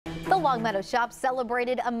Longmeadow Shops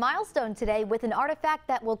celebrated a milestone today with an artifact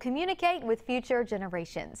that will communicate with future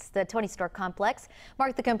generations. The 20-store complex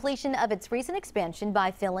marked the completion of its recent expansion by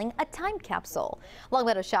filling a time capsule.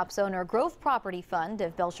 Longmeadow Shops owner Grove Property Fund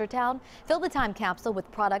of Belchertown filled the time capsule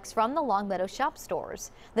with products from the Longmeadow Shop stores.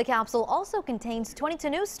 The capsule also contains 22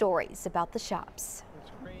 news stories about the shops.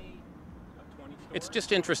 It's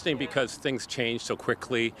just interesting because things change so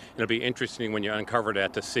quickly. It'll be interesting when you uncover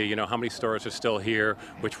that to see, how many stores are still here,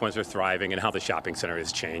 which ones are thriving, and how the shopping center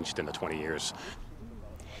has changed in the 20 years.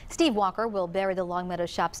 Steve Walker will bury the Longmeadow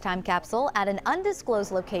Shops time capsule at an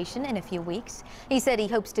undisclosed location in a few weeks. He said he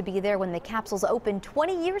hopes to be there when the capsule's open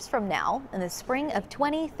 20 years from now in the spring of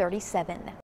 2037.